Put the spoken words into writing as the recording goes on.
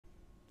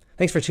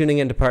Thanks for tuning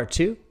in to part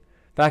 2.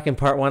 Back in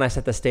part 1, I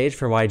set the stage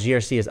for why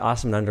GRC is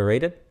awesome and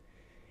underrated,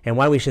 and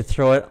why we should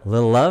throw it a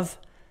little love,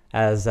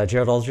 as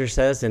Gerald Aldridge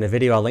says in a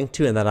video I'll link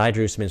to and that I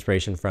drew some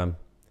inspiration from.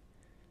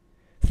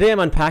 Today I'm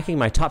unpacking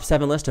my top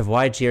 7 list of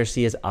why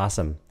GRC is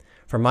awesome,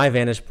 from my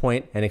vantage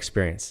point and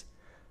experience.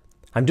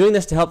 I'm doing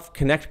this to help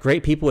connect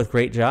great people with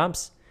great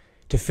jobs,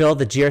 to fill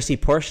the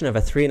GRC portion of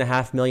a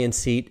 3.5 million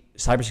seat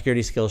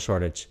cybersecurity skills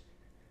shortage.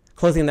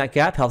 Closing that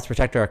gap helps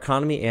protect our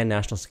economy and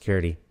national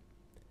security.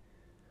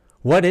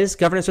 What is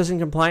governance, risk, and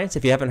compliance,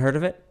 if you haven't heard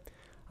of it?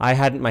 I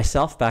hadn't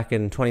myself back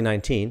in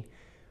 2019,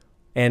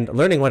 and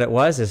learning what it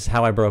was is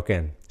how I broke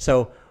in.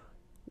 So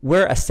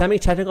we're a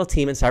semi-technical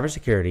team in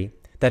cybersecurity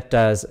that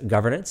does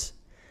governance.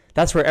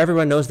 That's where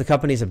everyone knows the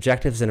company's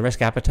objectives and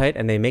risk appetite,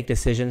 and they make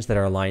decisions that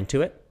are aligned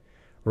to it.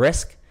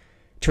 Risk.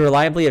 To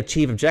reliably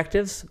achieve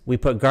objectives, we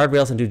put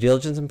guardrails and due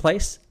diligence in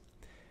place.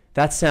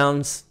 That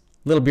sounds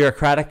a little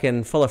bureaucratic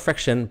and full of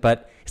friction,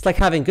 but it's like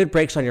having good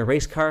brakes on your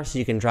race car so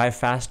you can drive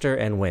faster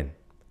and win.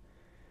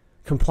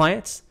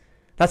 Compliance.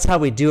 That's how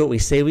we do what we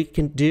say we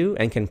can do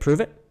and can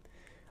prove it.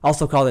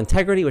 Also called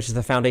integrity, which is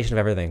the foundation of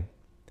everything.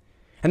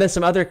 And then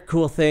some other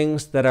cool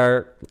things that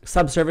are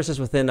sub-services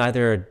within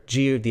either a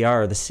G, the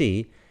R, or the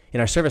C in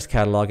our service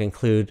catalog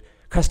include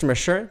customer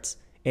assurance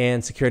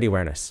and security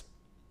awareness.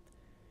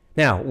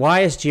 Now, why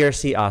is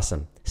GRC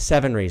awesome?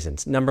 7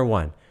 reasons. Number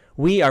 1,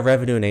 we are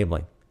revenue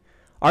enabling.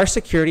 Our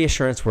security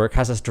assurance work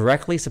has us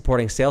directly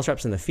supporting sales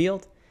reps in the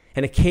field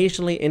and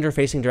occasionally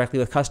interfacing directly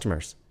with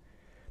customers.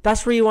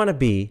 That's where you want to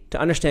be to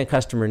understand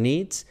customer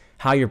needs,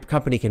 how your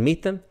company can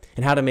meet them,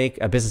 and how to make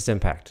a business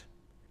impact.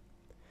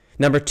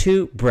 Number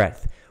 2,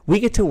 breadth. We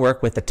get to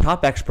work with the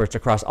top experts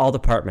across all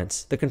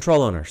departments, the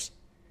control owners.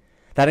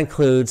 That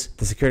includes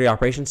the Security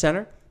Operations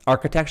Center,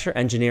 architecture,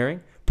 engineering,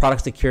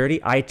 product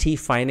security, IT,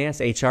 finance,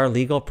 HR,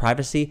 legal,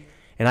 privacy,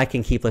 and I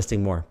can keep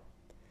listing more.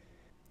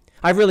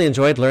 I've really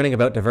enjoyed learning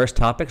about diverse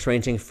topics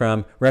ranging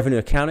from revenue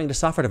accounting to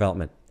software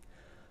development.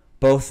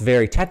 Both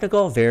very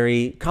technical,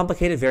 very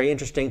complicated, very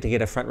interesting to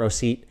get a front row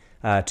seat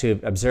to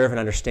observe and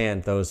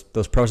understand those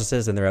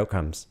processes and their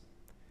outcomes.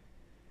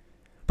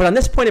 But on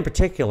this point in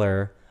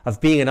particular of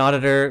being an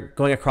auditor,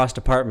 going across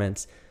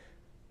departments,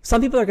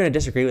 some people are going to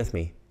disagree with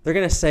me. They're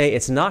going to say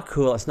it's not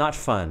cool, it's not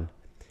fun.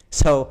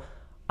 So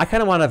I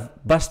kind of want to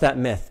bust that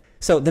myth.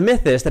 So the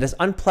myth is that it's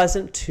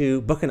unpleasant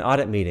to book an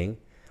audit meeting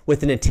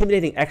with an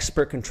intimidating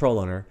expert control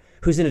owner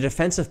who's in a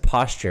defensive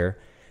posture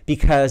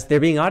because they're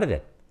being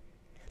audited.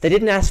 They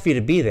didn't ask for you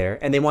to be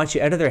there, and they want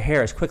you out of their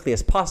hair as quickly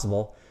as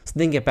possible so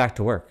they can get back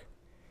to work.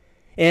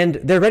 And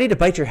they're ready to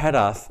bite your head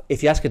off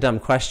if you ask a dumb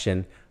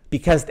question,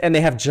 and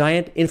they have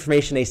giant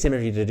information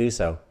asymmetry to do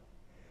so.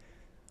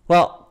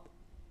 Well,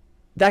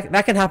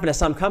 that can happen to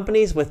some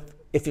companies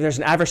if there's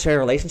an adversarial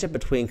relationship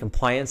between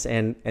compliance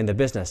and the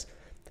business.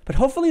 But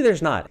hopefully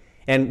there's not.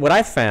 And what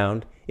I've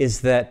found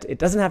is that it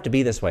doesn't have to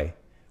be this way.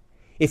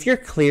 If you're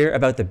clear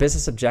about the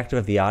business objective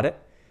of the audit,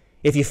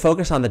 if you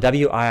focus on the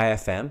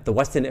WIIFM, the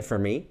what's in it for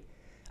me,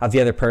 of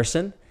the other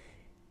person,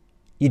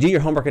 you do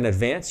your homework in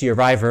advance, you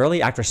arrive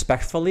early, act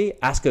respectfully,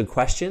 ask good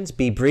questions,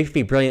 be brief,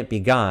 be brilliant, be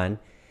gone,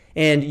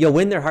 and you'll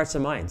win their hearts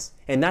and minds.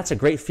 And that's a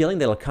great feeling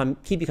that'll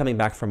keep you coming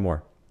back for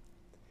more.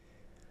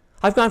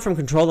 I've gone from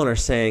control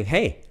owners saying,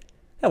 hey,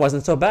 that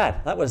wasn't so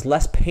bad. That was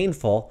less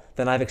painful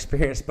than I've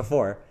experienced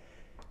before,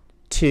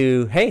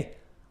 to, hey,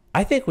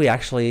 I think we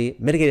actually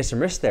mitigated some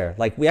risk there.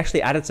 Like we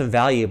actually added some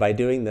value by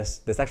doing this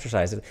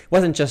exercise. It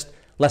wasn't just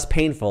less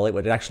painful,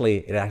 it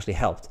actually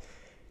helped.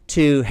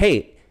 To,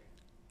 hey,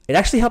 it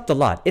actually helped a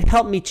lot. It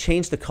helped me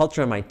change the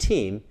culture of my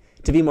team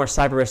to be more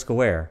cyber risk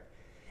aware.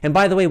 And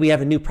by the way, we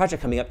have a new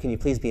project coming up. Can you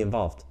please be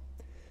involved?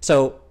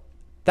 So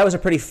that was a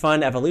pretty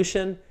fun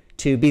evolution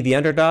to be the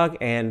underdog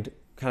and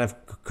kind of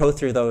go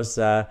through those,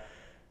 do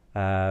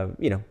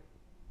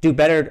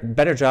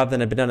better job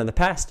than had been done in the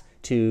past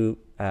to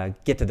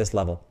get to this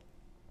level.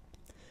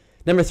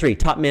 Number 3,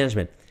 top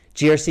management.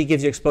 GRC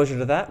gives you exposure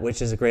to that,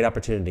 which is a great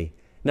opportunity.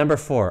 Number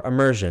 4,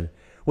 immersion.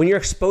 When you're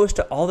exposed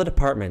to all the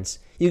departments,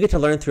 you get to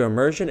learn through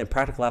immersion and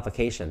practical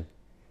application.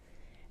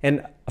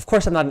 And of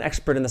course, I'm not an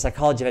expert in the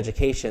psychology of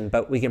education,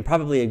 but we can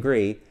probably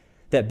agree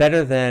that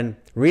better than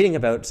reading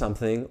about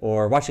something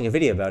or watching a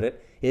video about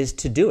it is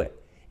to do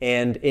it.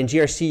 And in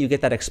GRC, you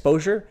get that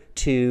exposure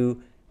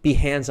to be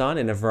hands-on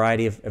in a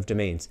variety of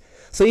domains.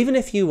 So even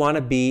if you want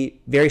to be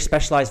very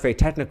specialized, very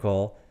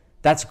technical,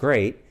 that's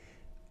great.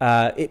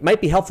 It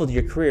might be helpful to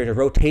your career to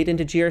rotate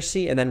into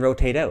GRC and then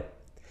rotate out.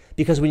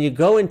 Because when you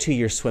go into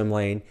your swim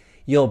lane,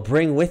 you'll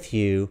bring with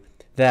you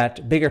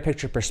that bigger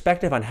picture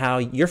perspective on how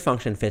your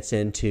function fits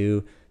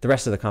into the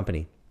rest of the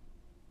company.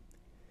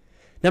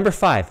 Number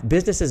 5,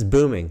 business is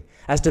booming.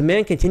 As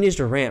demand continues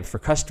to ramp for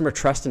customer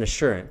trust and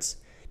assurance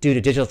due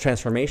to digital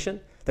transformation,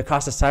 the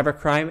cost of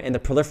cybercrime, and the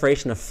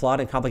proliferation of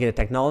flawed and complicated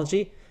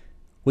technology,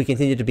 we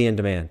continue to be in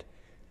demand.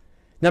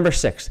 Number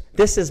 6,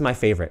 this is my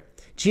favorite.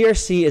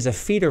 GRC is a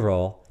feeder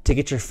role to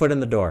get your foot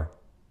in the door.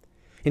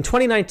 In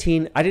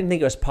 2019, I didn't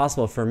think it was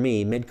possible for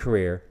me,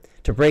 mid-career,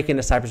 to break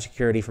into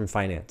cybersecurity from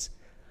finance.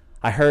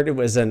 I heard it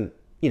was a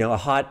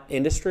hot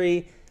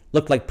industry,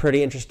 looked like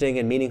pretty interesting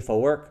and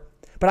meaningful work,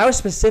 but I was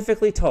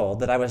specifically told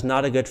that I was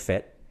not a good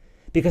fit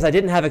because I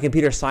didn't have a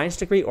computer science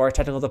degree or a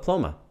technical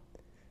diploma.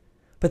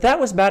 But that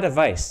was bad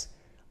advice.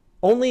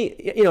 Only,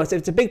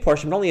 it's a big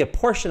portion, but only a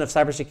portion of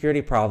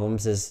cybersecurity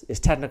problems is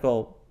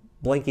technical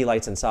blinky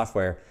lights and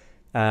software.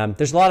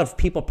 There's a lot of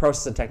people,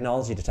 process, and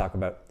technology to talk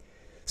about.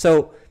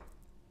 So,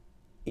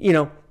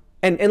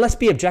 and let's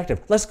be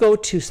objective. Let's go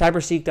to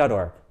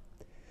cyberseek.org.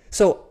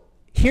 So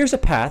here's a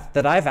path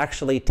that I've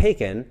actually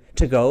taken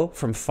to go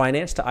from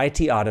finance to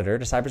IT auditor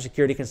to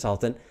cybersecurity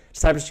consultant to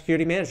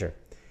cybersecurity manager.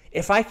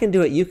 If I can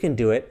do it, you can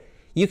do it.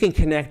 You can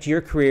connect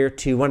your career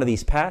to one of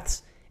these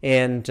paths.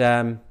 And,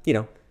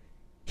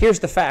 here's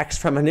the facts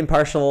from an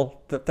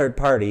impartial third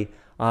party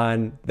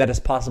on that it's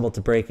possible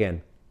to break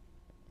in.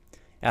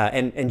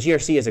 And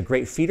GRC is a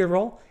great feeder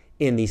role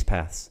in these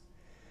paths.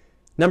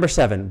 Number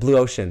 7, Blue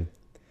Ocean.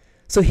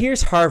 So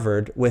here's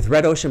Harvard with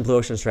Red Ocean, Blue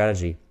Ocean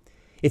strategy.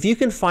 If you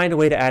can find a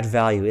way to add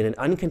value in an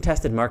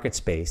uncontested market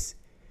space,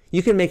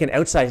 you can make an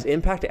outsized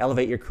impact to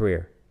elevate your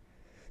career.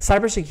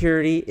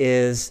 Cybersecurity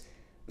is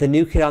the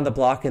new kid on the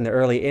block in the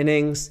early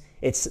innings.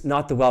 It's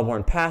not the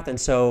well-worn path, and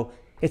so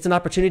it's an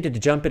opportunity to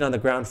jump in on the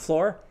ground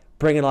floor,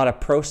 bring in a lot of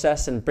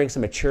process and bring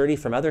some maturity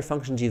from other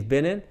functions you've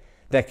been in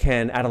that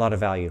can add a lot of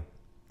value.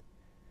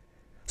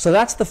 So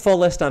that's the full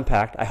list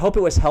unpacked. I hope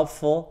it was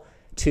helpful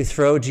to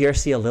throw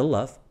GRC a little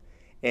love,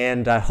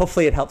 and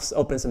hopefully it helps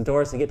open some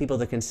doors and get people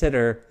to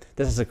consider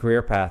this as a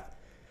career path.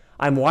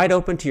 I'm wide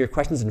open to your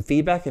questions and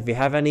feedback. If you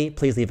have any,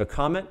 please leave a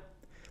comment.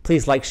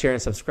 Please like, share,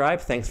 and subscribe.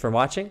 Thanks for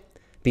watching.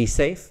 Be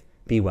safe,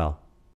 be well.